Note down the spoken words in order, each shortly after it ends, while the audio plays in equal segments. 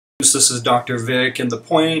This is Dr. Vick, and the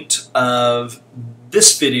point of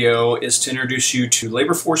this video is to introduce you to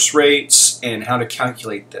labor force rates and how to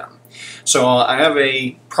calculate them. So I have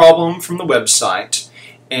a problem from the website,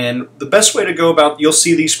 and the best way to go about, you'll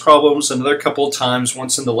see these problems another couple of times,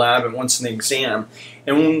 once in the lab and once in the exam.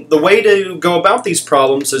 And the way to go about these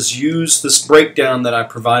problems is use this breakdown that I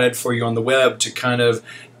provided for you on the web to kind of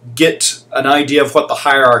get an idea of what the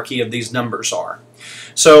hierarchy of these numbers are.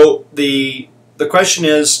 So the question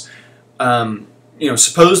is,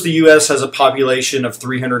 suppose the U.S. has a population of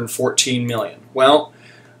 314 million. Well,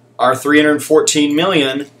 our 314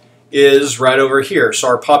 million is right over here. So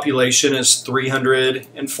our population is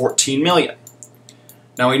 314 million.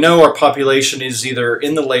 Now we know our population is either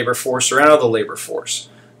in the labor force or out of the labor force.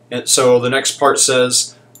 And so the next part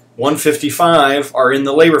says 155 are in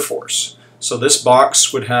the labor force. So this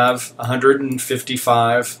box would have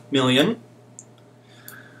 155 million.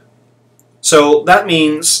 So that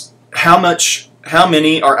means how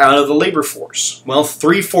many are out of the labor force? Well,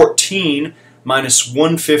 314 minus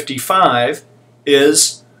 155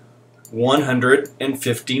 is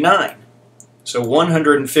 159. So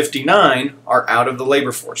 159 are out of the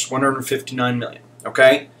labor force, 159 million.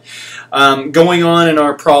 Okay? Going on in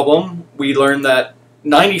our problem, we learned that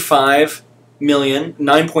 9.5 million,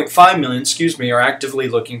 are actively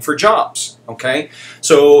looking for jobs. Okay?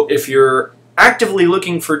 So if you're actively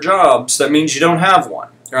looking for jobs, that means you don't have one,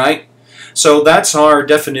 right? So that's our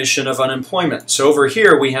definition of unemployment. So over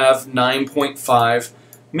here we have 9.5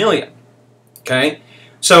 million. Okay?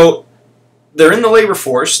 So they're in the labor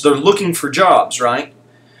force, they're looking for jobs, right?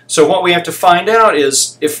 So what we have to find out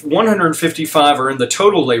is if 155 are in the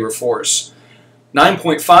total labor force,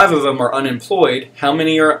 9.5 of them are unemployed, how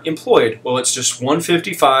many are employed? Well, it's just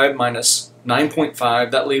 155 minus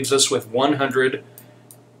 9.5, that leaves us with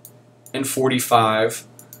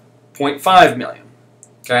 145.5 million.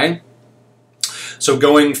 Okay? So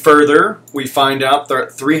going further, we find out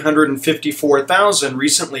that 354,000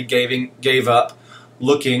 recently gave up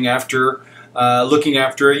looking after a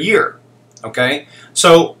year. Okay?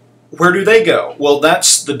 So where do they go? Well,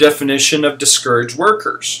 that's the definition of discouraged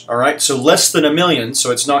workers. All right? So less than a million,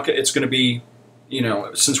 so it's going to be,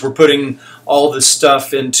 since we're putting all this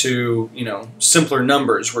stuff into, simpler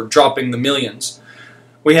numbers, we're dropping the millions.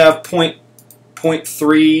 We have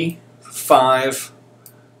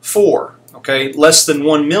 0.354, okay, less than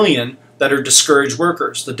 1 million that are discouraged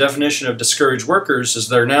workers. The definition of discouraged workers is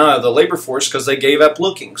they're now out of the labor force because they gave up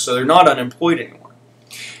looking, so they're not unemployed anymore.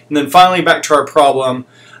 And then finally, back to our problem,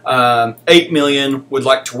 8 million would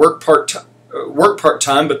like to work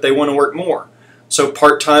part-time, but they want to work more. So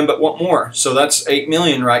part-time but want more. So that's 8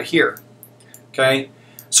 million right here. Okay,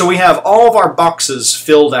 so we have all of our boxes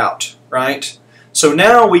filled out, right? So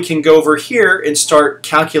now we can go over here and start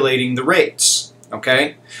calculating the rates.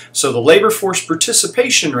 Okay? So the labor force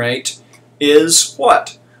participation rate is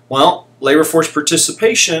what? Well, labor force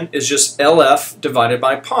participation is just LF divided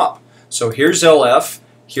by POP. So here's LF,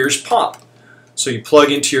 here's POP. So you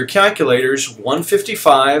plug into your calculators,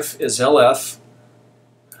 155 is LF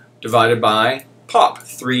divided by POP,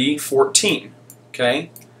 314.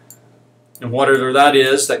 Okay? And whatever that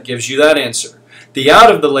is, that gives you that answer. The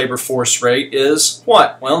out of the labor force rate is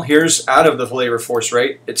what? Well, here's out of the labor force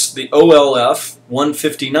rate. It's the OLF,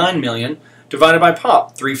 159 million, divided by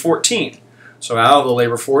POP, 314. So out of the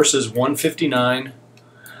labor force is 159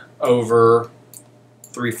 over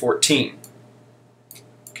 314.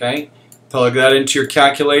 Okay? Plug that into your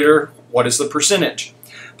calculator. What is the percentage?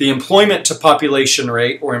 The employment to population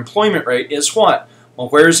rate, or employment rate, is what? Well,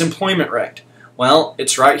 where's employment rate? Well,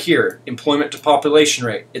 it's right here, employment to population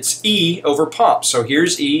rate. It's E over POP. So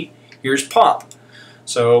here's E, here's POP.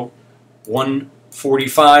 So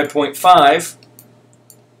 145.5,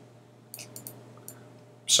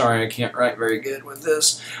 sorry I can't write very good with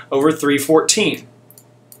this, over 314.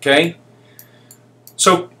 Okay?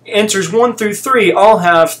 So answers 1 through 3 all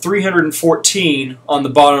have 314 on the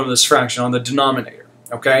bottom of this fraction, on the denominator.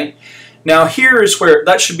 Okay? Now here is where,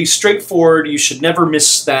 that should be straightforward. You should never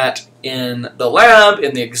miss that in the lab,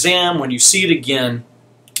 in the exam, when you see it again,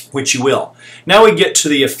 which you will. Now we get to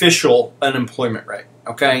the official unemployment rate,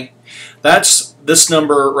 okay? That's this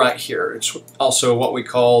number right here. It's also what we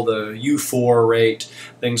call the U4 rate,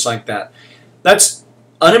 things like that. That's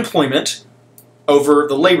unemployment over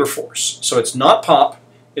the labor force. So it's not POP,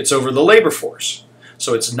 it's over the labor force.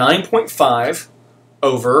 So it's 9.5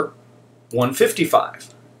 over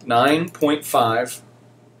 155. 9.5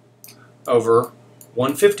 over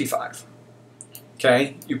 155.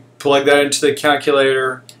 Okay, you plug that into the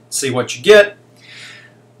calculator, see what you get.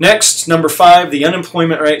 Next, number 5, the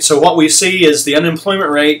unemployment rate. So what we see is the unemployment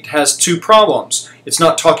rate has two problems. It's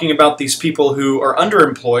not talking about these people who are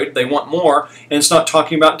underemployed, they want more, and it's not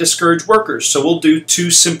talking about discouraged workers. So we'll do two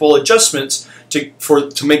simple adjustments to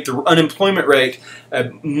make the unemployment rate a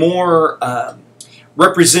more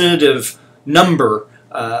representative number,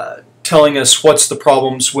 telling us what's the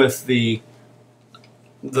problems with the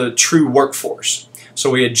true workforce. So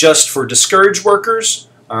we adjust for discouraged workers.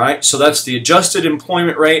 All right, so that's the adjusted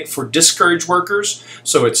employment rate for discouraged workers.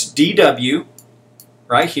 So it's DW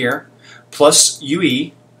right here plus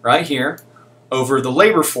UE right here over the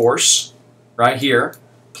labor force right here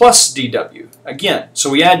plus DW again. So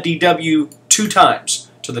we add DW 2 times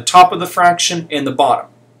to the top of the fraction and the bottom.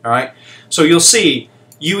 All right, so you'll see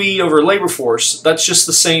UE over labor force, that's just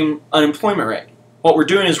the same unemployment rate. What we're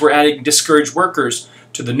doing is we're adding discouraged workers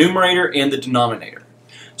to the numerator and the denominator.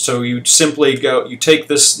 So you simply go, you take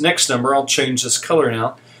this next number, I'll change this color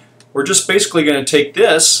now. We're just basically going to take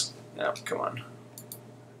this, come on.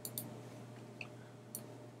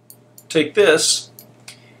 Take this,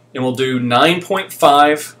 and we'll do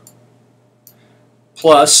 9.5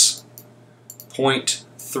 plus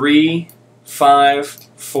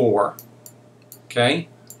 0.354, okay,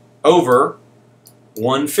 over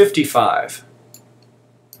 155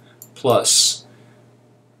 plus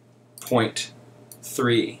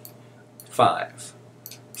 0.354.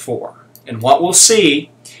 And what we'll see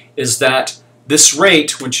is that this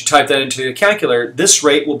rate, once you type that into the calculator, this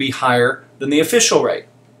rate will be higher than the official rate.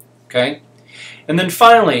 Okay? And then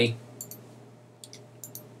finally,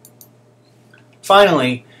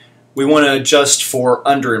 we want to adjust for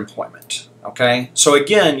underemployment. Okay? So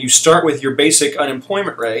again, you start with your basic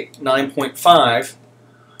unemployment rate, 9.5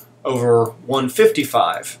 over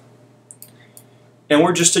 155. And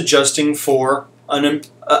we're just adjusting for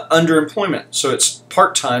underemployment. So it's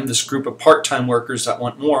part-time, this group of part-time workers that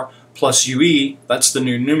want more, plus UE, that's the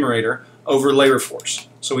new numerator, over labor force.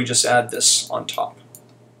 So we just add this on top.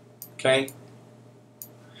 Okay?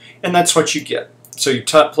 And that's what you get. So you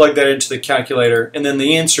plug that into the calculator, and then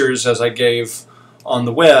the answers, as I gave on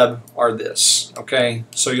the web, are this. Okay?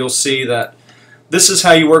 So you'll see that this is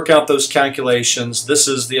how you work out those calculations. This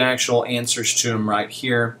is the actual answers to them right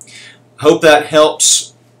here. Hope that helps.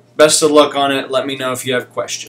 Best of luck on it. Let me know if you have questions.